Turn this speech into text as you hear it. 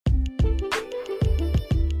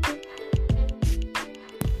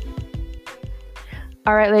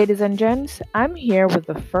All right, ladies and gents, I'm here with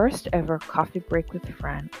the first ever Coffee Break with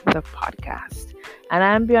Fran, the podcast. And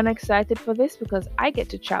I'm beyond excited for this because I get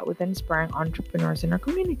to chat with inspiring entrepreneurs in our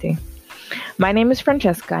community. My name is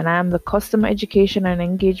Francesca, and I am the customer education and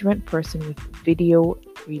engagement person with Video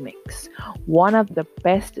Remix, one of the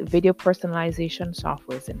best video personalization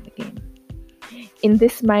softwares in the game. In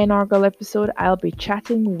this My Inaugural episode, I'll be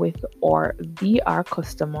chatting with our VR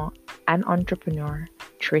customer and entrepreneur,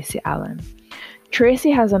 Tracy Allen.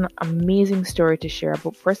 Tracy has an amazing story to share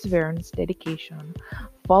about perseverance, dedication,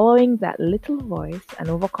 following that little voice, and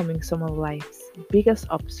overcoming some of life's biggest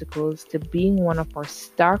obstacles to being one of our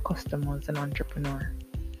star customers and entrepreneur.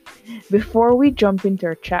 Before we jump into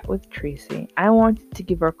our chat with Tracy, I wanted to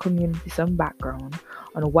give our community some background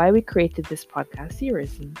on why we created this podcast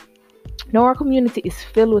series. Now, our community is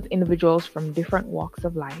filled with individuals from different walks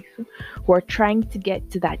of life who are trying to get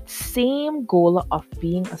to that same goal of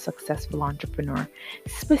being a successful entrepreneur,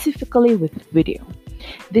 specifically with video.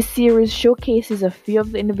 This series showcases a few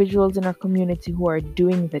of the individuals in our community who are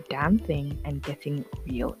doing the damn thing and getting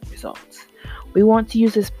real results. We want to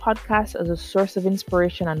use this podcast as a source of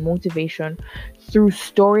inspiration and motivation through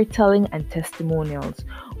storytelling and testimonials.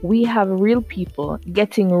 We have real people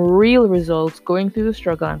getting real results, going through the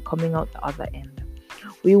struggle and coming out the other end.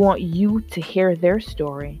 We want you to hear their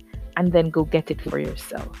story and then go get it for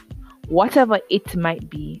yourself, whatever it might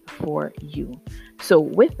be for you. So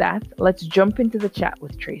with that, let's jump into the chat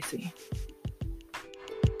with Tracy.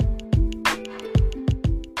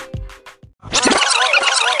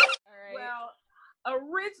 Well,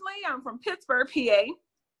 originally I'm from Pittsburgh, PA,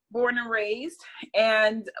 born and raised.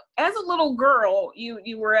 And as a little girl,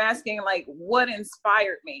 you were asking like what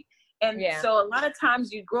inspired me. And so a lot of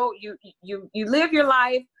times you live your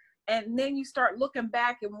life and then you start looking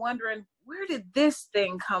back and wondering, where did this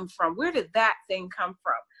thing come from? Where did that thing come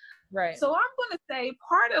from? Right. So I'm going to say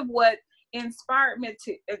part of what inspired me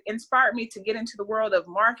to get into the world of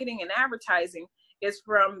marketing and advertising is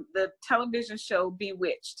from the television show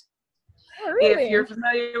Bewitched. Oh, really? If you're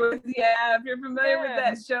familiar with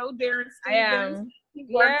that show, Darren Stevens, he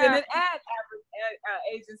worked in an ad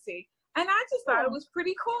agency. And I just thought it was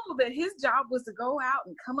pretty cool that his job was to go out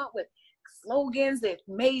and come up with slogans that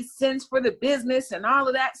made sense for the business and all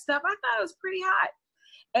of that stuff. I thought it was pretty hot.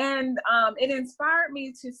 And it inspired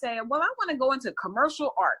me to say, well, I want to go into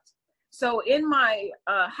commercial art. So in my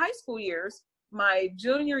high school years, my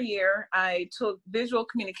junior year, I took visual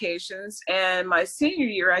communications, and my senior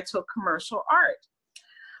year, I took commercial art.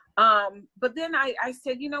 But then I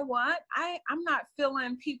said, you know what? I'm not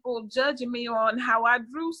feeling people judging me on how I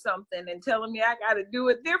drew something and telling me I got to do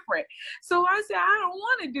it different. So I said, I don't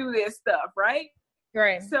want to do this stuff, right?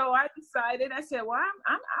 Right. So I decided, I said, well,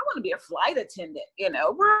 I want to be a flight attendant. You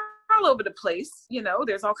know, we're all over the place. You know,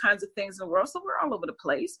 there's all kinds of things in the world, so we're all over the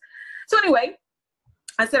place. So anyway,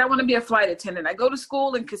 I said, I want to be a flight attendant. I go to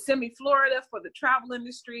school in Kissimmee, Florida for the travel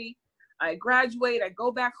industry. I graduate. I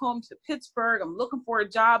go back home to Pittsburgh. I'm looking for a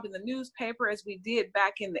job in the newspaper, as we did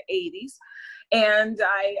back in the 80s. And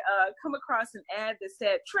I come across an ad that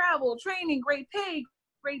said, travel, training, great pay,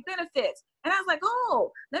 great benefits. And I was like,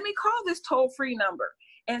 oh, let me call this toll-free number.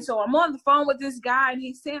 And so I'm on the phone with this guy, and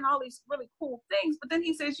he's saying all these really cool things. But then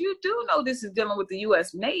he says, you do know this is dealing with the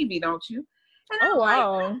U.S. Navy, don't you? And I'm like,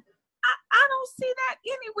 I don't see that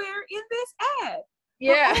anywhere in this ad.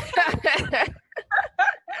 Yeah.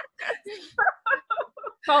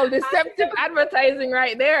 Oh, deceptive advertising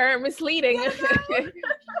right there, misleading. And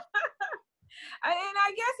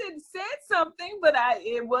I guess it said something, but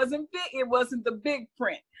it wasn't big. It wasn't the big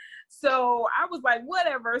print. So I was like,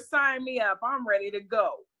 whatever, sign me up. I'm ready to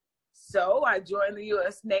go. So I joined the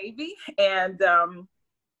U.S. Navy, and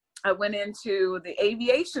I went into the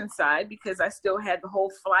aviation side because I still had the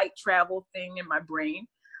whole flight travel thing in my brain.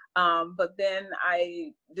 But then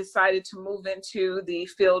I decided to move into the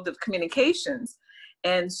field of communications.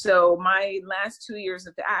 And so my last 2 years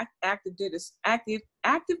of the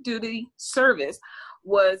active duty service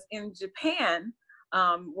was in Japan,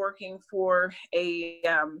 working for a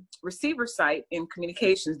receiver site in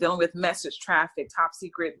communications, dealing with message traffic, top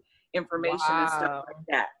secret information, and stuff like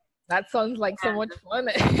that. That sounds like so much fun.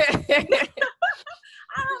 I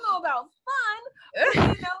don't know about fun, but,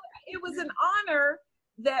 you know, it was an honor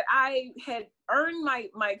that I had earned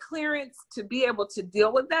my clearance to be able to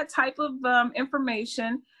deal with that type of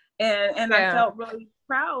information. And I felt really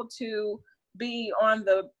proud to be on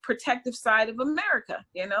the protective side of America,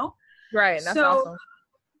 you know? Right. That's awesome.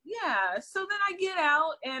 yeah. So then I get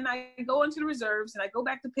out and I go into the reserves and I go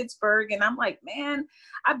back to Pittsburgh and I'm like, man,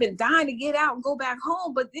 I've been dying to get out and go back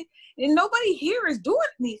home, but and nobody here is doing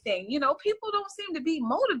anything. You know, people don't seem to be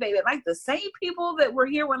motivated. Like the same people that were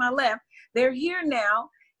here when I left, they're here now.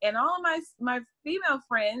 And all of my female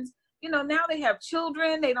friends, you know, now they have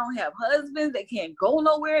children, they don't have husbands, they can't go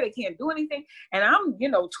nowhere, they can't do anything. And I'm, you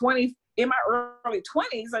know, 20 in my early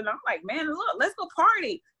 20s, and I'm like, man, look, let's go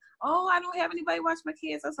party. Oh, I don't have anybody watch my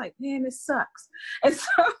kids. I was like, man, this sucks. And so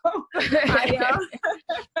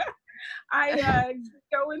I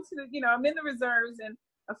go into the, you know, I'm in the reserves, and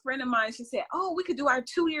a friend of mine, she said, oh, we could do our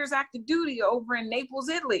 2 years active duty over in Naples,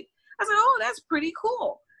 Italy. I said, oh, that's pretty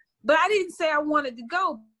cool. But I didn't say I wanted to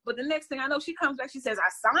go. But the next thing I know, she comes back, she says, I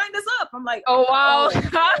signed us up. I'm like, oh, wow.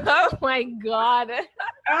 Oh my God.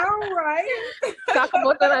 All right. Talk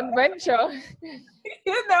about an adventure.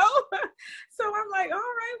 You know? So I'm like, all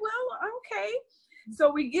right, well, okay.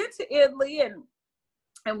 So we get to Italy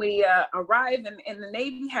and we arrive, and the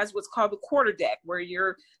Navy has what's called the quarter deck, where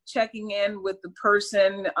you're checking in with the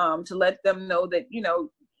person to let them know that, you know,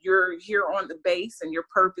 you're here on the base and your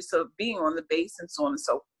purpose of being on the base and so on and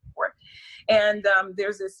so forth. And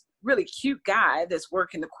there's this really cute guy that's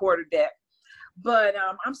working the quarter deck. But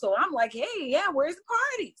I'm like, hey, yeah, where's the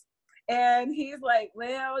parties? And he's like,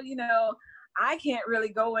 well, you know, I can't really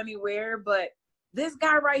go anywhere, but this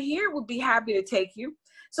guy right here would be happy to take you.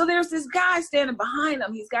 So there's this guy standing behind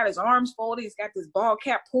him. He's got his arms folded. He's got this ball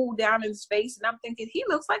cap pulled down in his face. And I'm thinking, he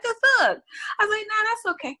looks like a thug. I was like, nah, that's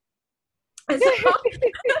okay. And so,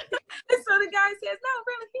 and so the guy says, no,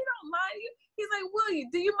 really, he don't mind you. He's like, William,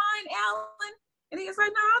 do you mind Alan? And he's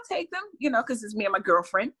like, no, I'll take them, you know, because it's me and my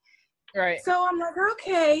girlfriend. Right. So I'm like,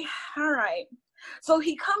 okay, all right. So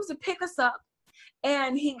he comes to pick us up,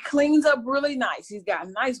 and he cleans up really nice. He's got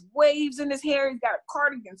nice waves in his hair. He's got a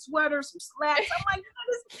cardigan sweater, some slacks. I'm like,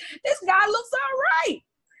 this guy looks all right.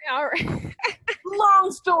 All right.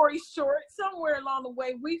 Long story short, somewhere along the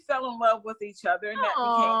way, we fell in love with each other, and that became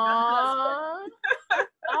our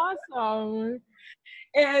husband. Awesome.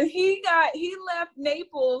 And he left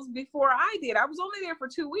Naples before I did. I was only there for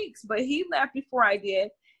 2 weeks, but he left before I did,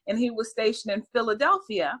 and he was stationed in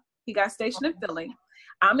Philadelphia. He got stationed in Philly.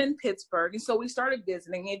 I'm in Pittsburgh, and so we started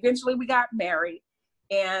visiting. Eventually, we got married,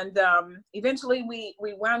 and eventually we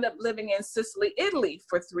wound up living in Sicily, Italy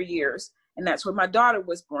for 3 years. And that's where my daughter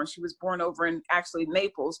was born. She was born over in actually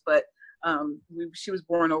Naples, but she was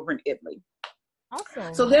born over in Italy.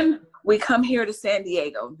 Awesome. So then we come here to San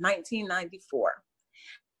Diego, 1994.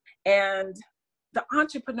 And the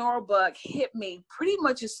entrepreneurial bug hit me pretty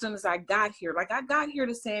much as soon as I got here. Like, I got here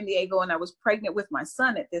to San Diego, and I was pregnant with my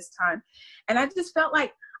son at this time. And I just felt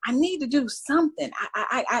like I need to do something.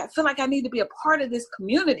 I feel like I need to be a part of this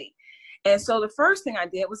community. And so the first thing I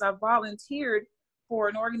did was I volunteered for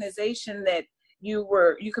an organization that you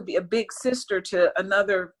could be a big sister to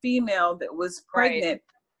another female that was pregnant, right,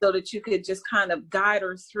 so that you could just kind of guide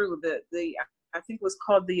her through the I think it was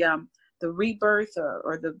called the rebirth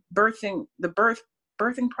or the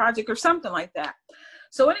birthing project or something like that.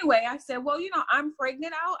 So anyway, I said, well, you know, I'm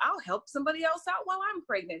pregnant. I'll help somebody else out while I'm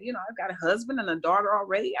pregnant. You know, I've got a husband and a daughter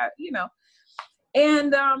already, you know.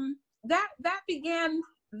 And that began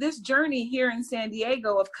this journey here in San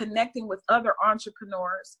Diego of connecting with other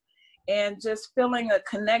entrepreneurs and just feeling a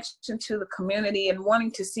connection to the community and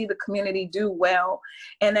wanting to see the community do well.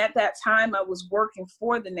 And at that time, I was working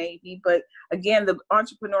for the Navy, but again, the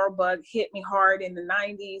entrepreneur bug hit me hard in the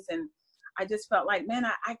 90s, and I just felt like, man,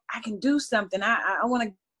 I can do something. I want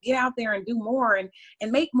to get out there and do more and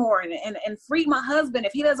make more and free my husband.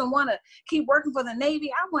 If he doesn't want to keep working for the Navy,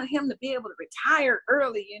 I want him to be able to retire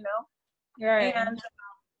early, you know? Right. And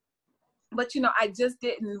but, you know, I just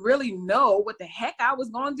didn't really know what the heck I was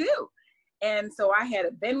going to do. And so I had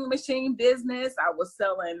a vending machine business. I was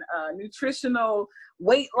selling nutritional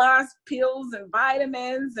weight loss pills and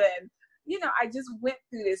vitamins. And, you know, I just went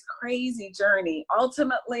through this crazy journey.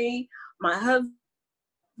 Ultimately, my husband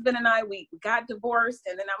and I, we got divorced.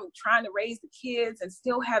 And then I'm trying to raise the kids and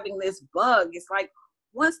still having this bug. It's like,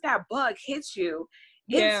 once that bug hits you,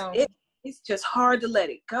 it's just hard to let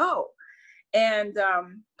it go. And,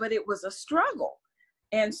 but it was a struggle.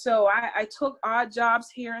 And so I took odd jobs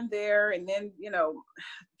here and there, and then, you know,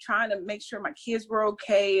 trying to make sure my kids were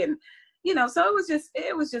okay. And, you know, so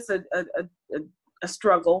it was just a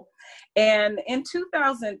struggle. And in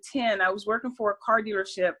 2010, I was working for a car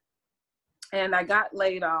dealership, and I got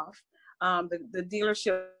laid off. The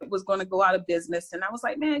dealership was going to go out of business. And I was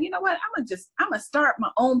like, man, you know what? I'm going to start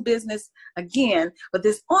my own business again. But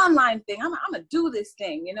this online thing, I'm going to do this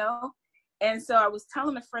thing, you know? And so I was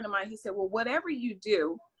telling a friend of mine, he said, well, whatever you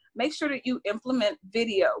do, make sure that you implement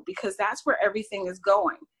video, because that's where everything is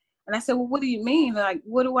going. And I said, well, what do you mean? Like,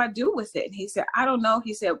 what do I do with it? And he said, I don't know.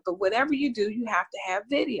 He said, but whatever you do, you have to have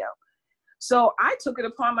video. So I took it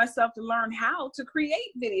upon myself to learn how to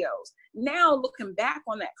create videos. Now, looking back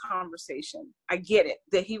on that conversation, I get it,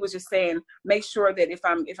 that he was just saying, make sure that if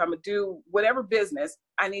I'm gonna do whatever business,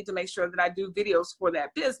 I need to make sure that I do videos for that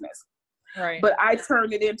business. Right. But I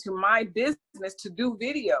turned it into my business to do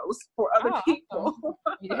videos for other people.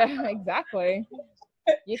 Awesome. Yeah, exactly.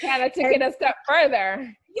 You kind of took it a step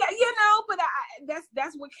further. Yeah, but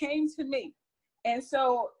that's what came to me. And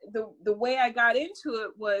so the way I got into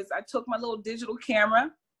it was I took my little digital camera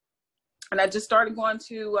and I just started going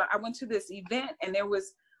to, I went to this event and there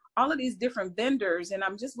was all of these different vendors, and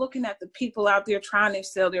I'm just looking at the people out there trying to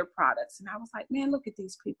sell their products. And I was like, man, look at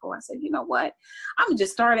these people. I said, you know what? I'm gonna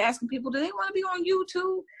just start asking people, do they want to be on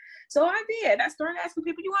YouTube? So I did. I started asking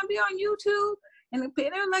people, you want to be on YouTube? And they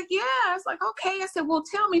were like, yeah. I was like, okay. I said, well,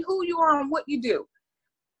 tell me who you are and what you do.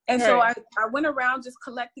 And so I went around just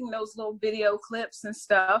collecting those little video clips and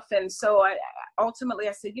stuff. And so I ultimately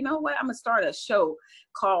said, you know what? I'm going to start a show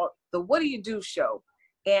called the What Do You Do Show.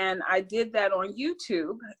 And I did that on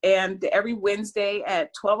YouTube. And every Wednesday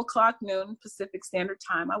at 12 o'clock noon Pacific Standard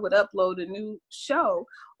Time, I would upload a new show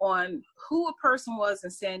on who a person was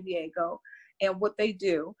in San Diego and what they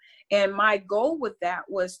do. And my goal with that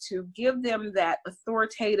was to give them that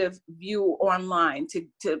authoritative view online,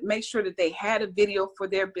 to make sure that they had a video for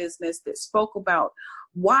their business that spoke about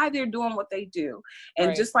why they're doing what they do.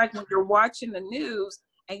 And just like when you're watching the news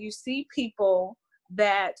and you see people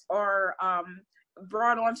that are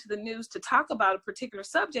brought onto the news to talk about a particular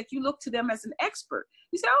subject, you look to them as an expert.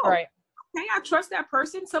 You say, oh, okay, I trust that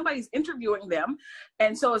person. Somebody's interviewing them.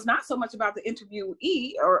 And so it's not so much about the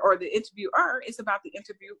interviewee or the interviewer, it's about the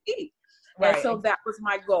interviewee. And so that was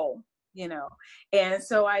my goal, And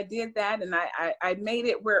so I did that, and I made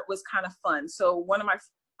it where it was kind of fun. So one of my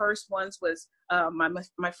first ones was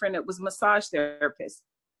my friend that was a massage therapist.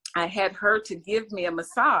 I had her to give me a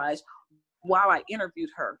massage while I interviewed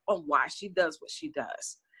her on why she does what she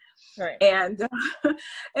does. Right. And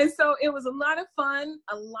so it was a lot of fun,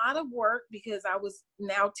 a lot of work, because I was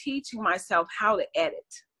now teaching myself how to edit.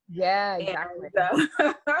 Yeah, exactly.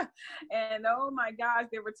 And oh my gosh,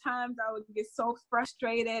 there were times I would get so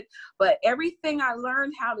frustrated, but everything I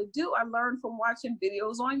learned how to do, I learned from watching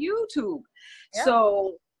videos on YouTube. Yeah.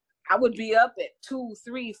 So I would be up at 2,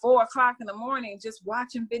 3, 4 o'clock in the morning, just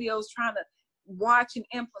watching videos, trying to watch and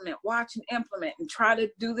implement and try to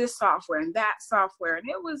do this software and that software. And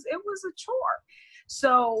it was a chore.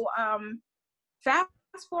 So fast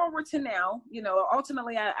forward to now,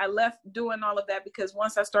 ultimately I left doing all of that because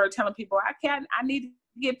once I started telling people I need to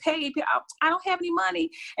get paid, I don't have any money.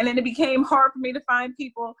 And then it became hard for me to find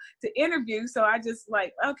people to interview. So I just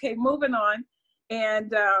okay, moving on.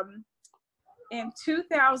 And in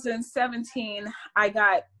 2017, I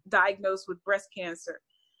got diagnosed with breast cancer.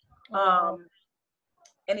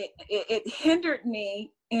 And it hindered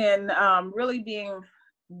me in really being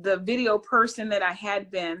the video person that I had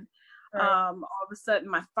been. All of a sudden,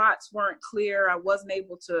 my thoughts weren't clear. I wasn't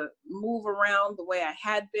able to move around the way I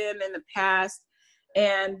had been in the past.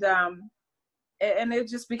 And it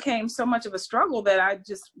just became so much of a struggle that I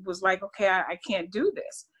just was like, okay, I can't do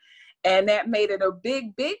this. And that made it a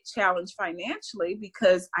big, big challenge financially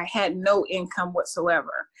because I had no income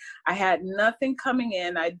whatsoever. I had nothing coming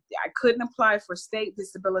in. I couldn't apply for state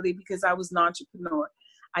disability because I was an entrepreneur.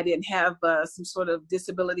 I didn't have some sort of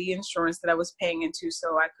disability insurance that I was paying into,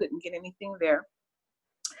 so I couldn't get anything there.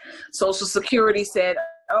 Social Security said,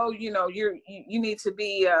 oh, you need to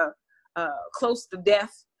be close to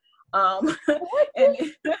death. And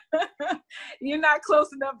you're not close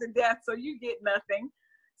enough to death, so you get nothing.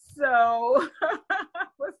 So I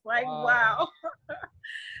was like, wow.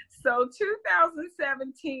 So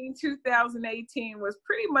 2017, 2018 was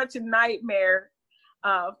pretty much a nightmare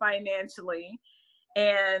financially.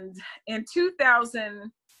 And in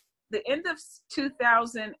the end of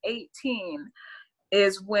 2018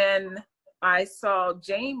 is when I saw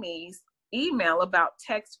Jamie's email about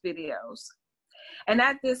text videos. And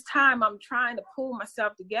at this time, I'm trying to pull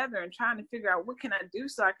myself together and trying to figure out what can I do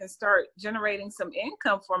so I can start generating some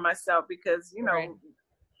income for myself because,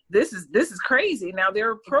 this is crazy. Now, there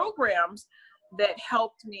are programs that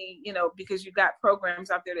helped me, because you got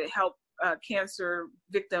programs out there that help cancer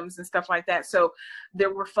victims and stuff like that. So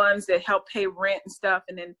there were funds that help pay rent and stuff.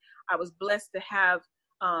 And then I was blessed to have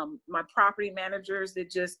my property managers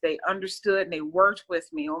that they understood and they worked with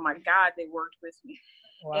me. Oh my God, they worked with me.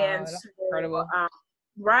 Wow, and that's so, incredible.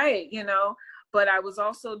 Right, but I was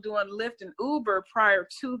also doing Lyft and Uber prior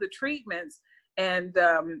to the treatments. And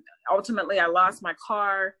ultimately I lost my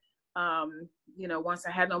car, once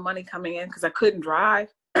I had no money coming in because I couldn't drive.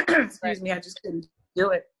 Excuse me, I just couldn't do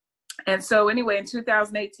it. And so anyway, in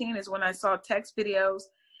 2018 is when I saw text videos,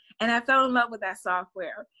 and I fell in love with that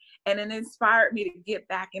software, and it inspired me to get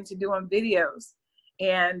back into doing videos.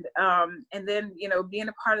 And then, being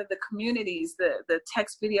a part of the communities, the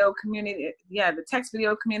text video community, the text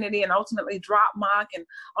video community, and ultimately Dropmock, and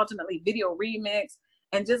ultimately Video Remix,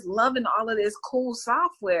 and just loving all of this cool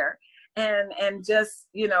software, and just,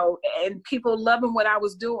 and people loving what I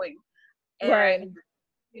was doing. And, right.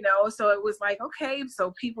 So it was like, okay,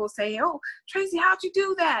 so people say, oh, Tracy, how'd you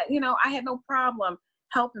do that? I had no problem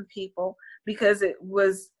helping people, because it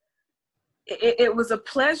was a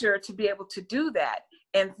pleasure to be able to do that.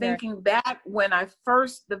 And thinking back, when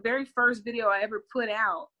the very first video I ever put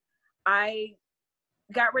out, I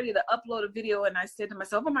got ready to upload a video, and I said to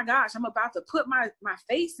myself, oh my gosh, I'm about to put my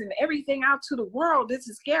face and everything out to the world. This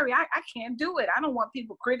is scary. I can't do it. I don't want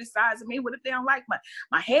people criticizing me. What if they don't like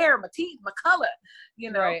my hair, my teeth, my color,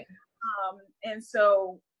 Right. And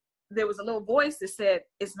so there was a little voice that said,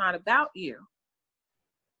 it's not about you.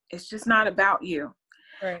 It's just not about you.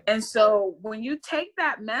 Right. And so when you take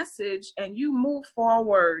that message and you move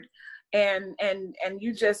forward, and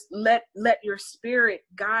you just let your spirit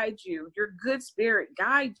guide you, your good spirit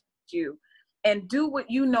guide you, and do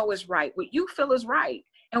what you know is right, what you feel is right.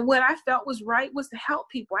 And what I felt was right was to help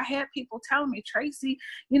people. I had people telling me, Tracy,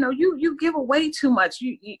 you give away too much.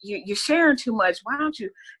 You're sharing too much. Why don't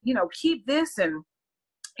you, keep this and,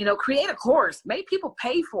 create a course, make people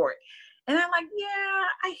pay for it. And I'm like, yeah,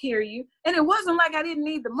 I hear you. And it wasn't like I didn't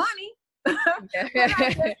need the money.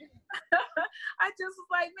 I just was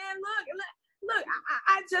like, man, look,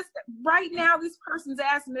 I just, right now, this person's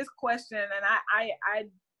asking this question, and I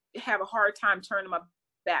have a hard time turning my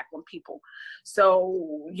back on people.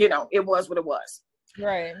 So, it was what it was.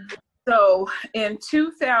 Right. So in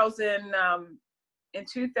 2000,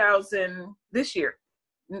 this year,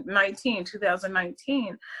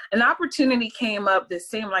 2019, an opportunity came up that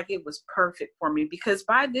seemed like it was perfect for me, because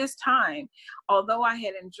by this time, although I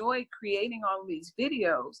had enjoyed creating all of these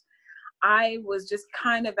videos, I was just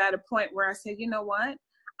kind of at a point where I said, you know what?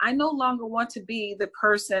 I no longer want to be the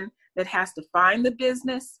person that has to find the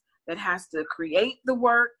business, that has to create the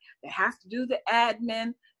work, that has to do the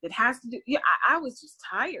admin, that has to do, I was just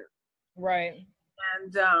tired. Right.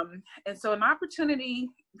 And so an opportunity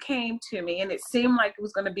came to me, and it seemed like it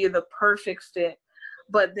was going to be the perfect fit,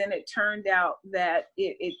 but then it turned out that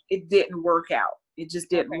it didn't work out. It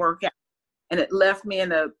just didn't work out. And it left me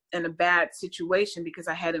in a bad situation, because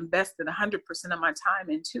I had invested 100% of my time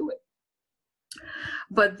into it.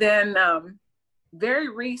 But then very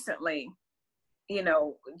recently,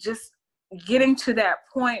 just getting to that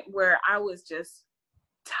point where I was just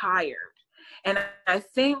tired. And I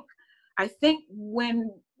think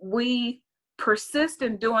when we persist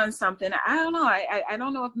in doing something, I don't know. I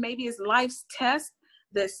don't know if maybe it's life's test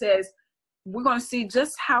that says, we're going to see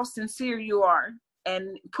just how sincere you are,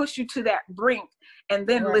 and push you to that brink, and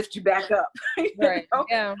then lift you back up. Right.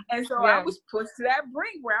 Yeah. And so I was pushed to that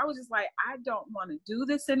brink where I was just like, I don't want to do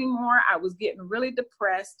this anymore. I was getting really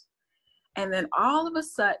depressed. And then all of a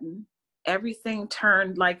sudden, everything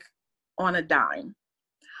turned like on a dime.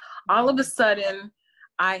 All of a sudden,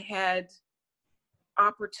 I had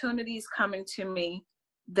opportunities coming to me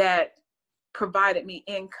that provided me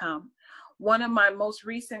income. One of my most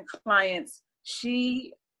recent clients,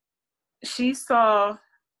 she saw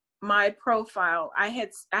my profile. I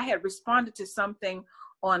had responded to something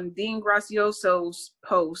on Dean Gracioso's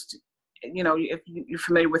post. If you're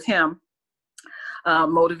familiar with him,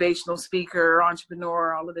 motivational speaker,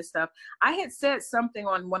 entrepreneur, all of this stuff. I had said something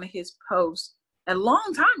on one of his posts a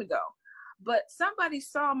long time ago, but somebody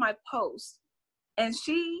saw my post, and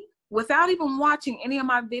she, without even watching any of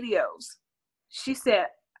my videos, she said,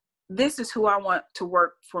 this is who I want to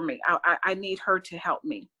work for me. I need her to help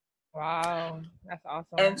me. Wow, that's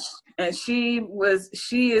awesome. And she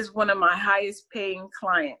is one of my highest paying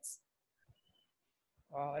clients.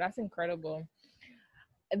 Wow, that's incredible.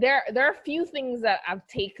 There are a few things that I've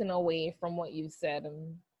taken away from what you said.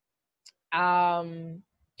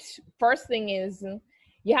 First thing is,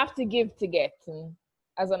 you have to give to get.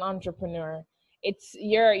 As an entrepreneur, it's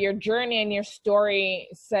your journey and your story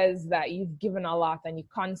says that you've given a lot, and you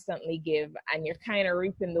constantly give, and you're kind of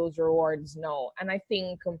reaping those rewards now. And I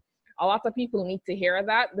think a lot of people need to hear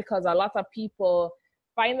that, because a lot of people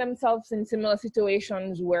find themselves in similar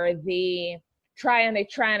situations where they try and they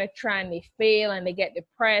fail, and they get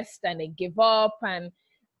depressed, and they give up. And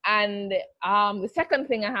the second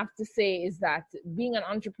thing I have to say is that being an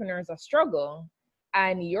entrepreneur is a struggle.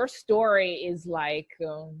 And your story is like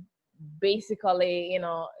basically,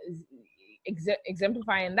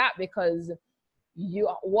 exemplifying that, because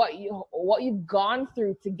what you've gone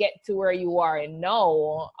through to get to where you are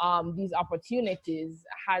now, these opportunities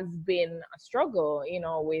has been a struggle,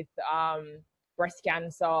 with breast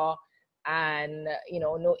cancer and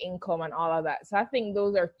no income and all of that. So I think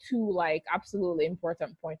those are two like absolutely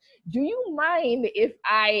important points. Do you mind if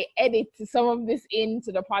I edit some of this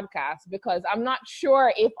into the podcast, because I'm not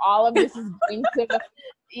sure if all of this is going to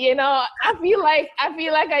I feel like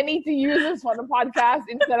I need to use this for the podcast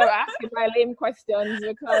instead of asking my lame questions,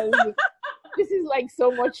 because this is like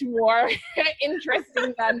so much more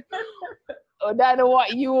interesting than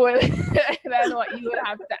what you would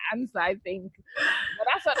have to answer, I think. But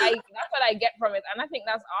that's what I get from it. And I think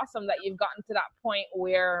that's awesome that you've gotten to that point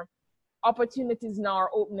where opportunities now are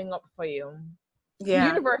opening up for you. Yeah. The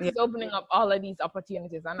universe is opening up all of these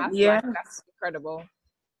opportunities, and that's that's incredible.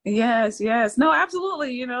 Yes. No,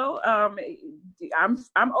 absolutely. I'm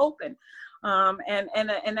open.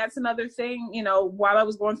 And that's another thing, while I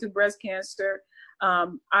was going through breast cancer,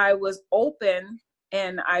 I was open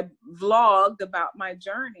and I vlogged about my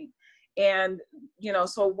journey. And,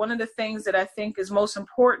 so one of the things that I think is most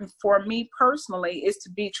important for me personally is to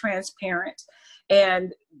be transparent,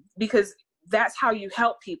 and because that's how you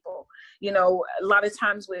help people. A lot of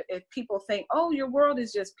times if people think, oh, your world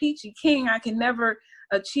is just peachy king, I can never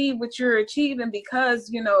achieve what you're achieving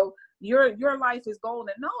because, your life is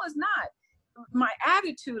golden. No, it's not. My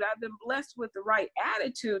attitude, I've been blessed with the right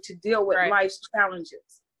attitude to deal with life's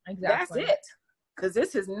challenges. Exactly. That's it. Because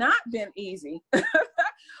this has not been easy. But,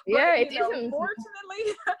 it isn't.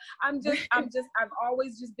 Fortunately, I've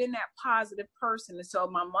always just been that positive person. And so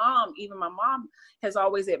my mom has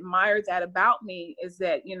always admired that about me, is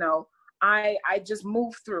that, I just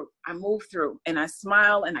move through. I move through and I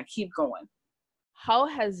smile and I keep going. How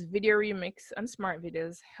has Video Remix and Smart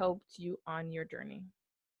Videos helped you on your journey?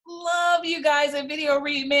 Love you guys at Video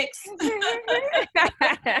Remix.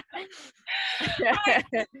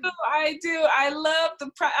 I do. I love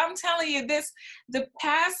I'm telling you this, the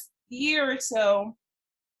past year or so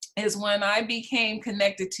is when I became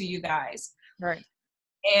connected to you guys. Right.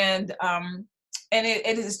 And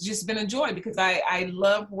it has just been a joy, because I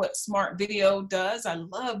love what Smart Video does. I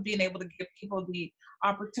love being able to give people the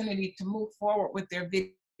opportunity to move forward with their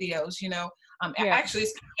videos, Actually,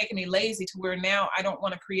 it's kind of making me lazy to where now I don't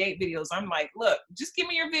want to create videos. I'm like, look, just give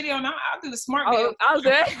me your video and I'll do the smart video. I'll do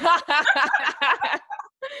it.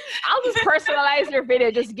 I'll just personalize your video.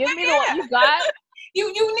 Just give me what you got. You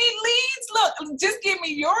need leads? Look, just give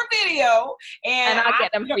me your video and I'll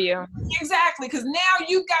get them for you. Exactly, because now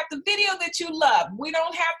you got the video that you love. We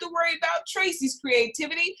don't have to worry about Tracy's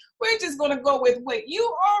creativity. We're just going to go with what you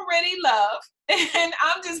already love. And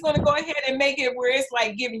I'm just going to go ahead and make it where it's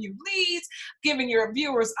like giving you leads, giving your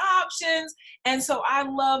viewers options. And so I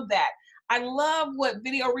love that. I love what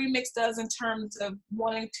Video Remix does in terms of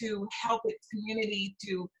wanting to help its community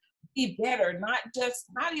to be better, not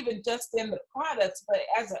even just in the products, but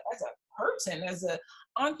as a person, as an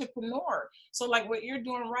entrepreneur. So like what you're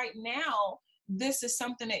doing right now, this is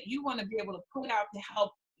something that you want to be able to put out to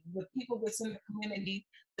help the people that's in the community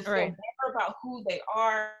to feel better about who they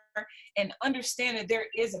are, and understand that there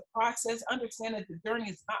is a process, understand that the journey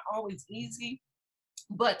is not always easy,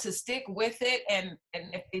 but to stick with it. And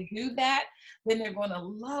if they do that, then they're going to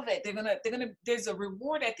love it. There's a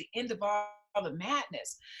reward at the end of all the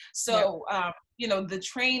madness. So, the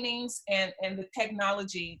trainings and the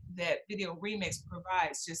technology that Video Remix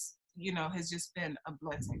provides just, has just been a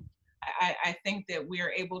blessing. I think that we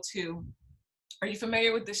are able to, are you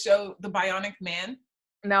familiar with the show, The Bionic Man?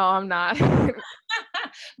 No, I'm not.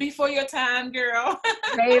 Before your time, girl.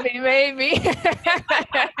 Maybe.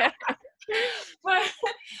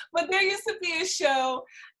 But there used to be a show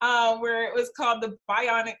where it was called The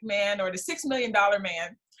Bionic Man, or The $6 Million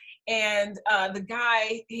Man. And the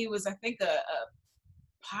guy, he was, I think, a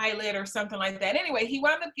pilot or something like that. Anyway, he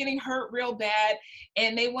wound up getting hurt real bad,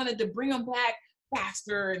 and they wanted to bring him back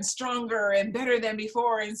faster and stronger and better than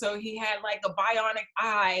before. And so he had like a bionic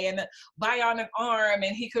eye and a bionic arm,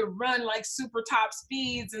 and he could run like super top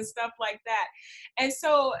speeds and stuff like that. And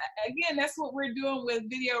so again, that's what we're doing with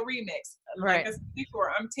Video Remix. Like I said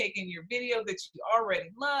before, I'm taking your video that you already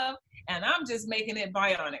love and I'm just making it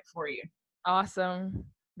bionic for you. Awesome.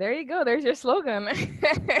 There you go. There's your slogan.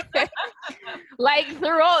 Like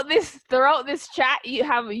throughout this chat, you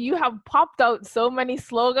have popped out so many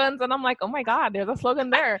slogans, and I'm like, oh my God, there's a slogan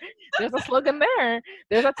there. There's a slogan there.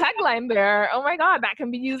 There's a tagline there. Oh my God, that can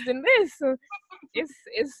be used in this.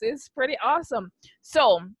 It's pretty awesome.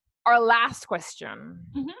 So our last question.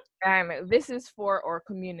 This is for our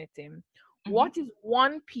community. Mm-hmm. What is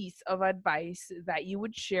one piece of advice that you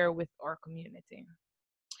would share with our community?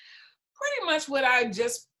 Pretty much what I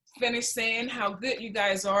just finished saying, how good you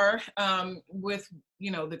guys are with,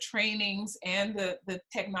 the trainings and the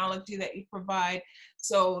technology that you provide.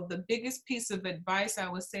 So the biggest piece of advice I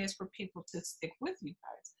would say is for people to stick with you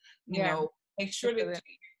guys. Make sure that you're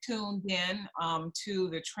tuned in to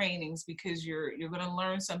the trainings, because you're going to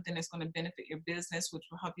learn something that's going to benefit your business, which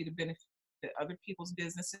will help you to benefit other people's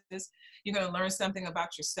businesses. You're going to learn something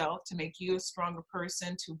about yourself to make you a stronger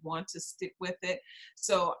person, to want to stick with it.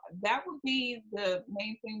 So that would be the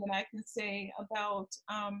main thing that I can say about,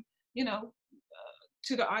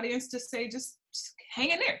 to the audience, to say, just hang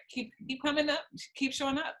in there, keep coming up, keep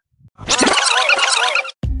showing up.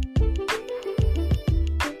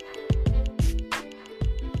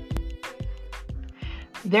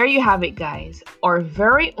 There you have it, guys. Our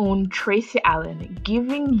very own Tracy Allen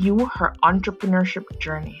giving you her entrepreneurship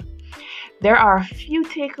journey. There are a few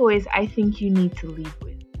takeaways I think you need to leave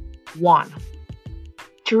with. 1.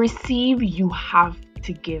 To receive, you have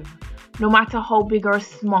to give, no matter how big or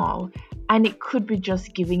small. And it could be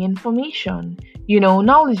just giving information,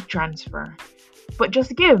 knowledge transfer. But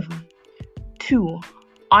just give. 2.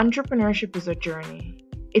 Entrepreneurship is a journey.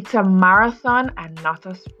 It's a marathon and not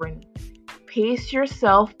a sprint. Pace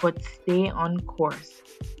yourself, but stay on course.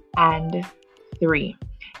 And 3.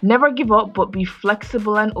 Never give up, but be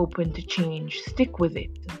flexible and open to change. Stick with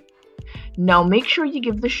it. Now, make sure you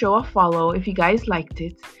give the show a follow if you guys liked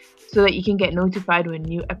it, so that you can get notified when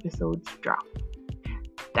new episodes drop.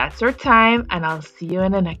 That's our time, and I'll see you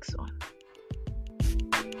in the next one.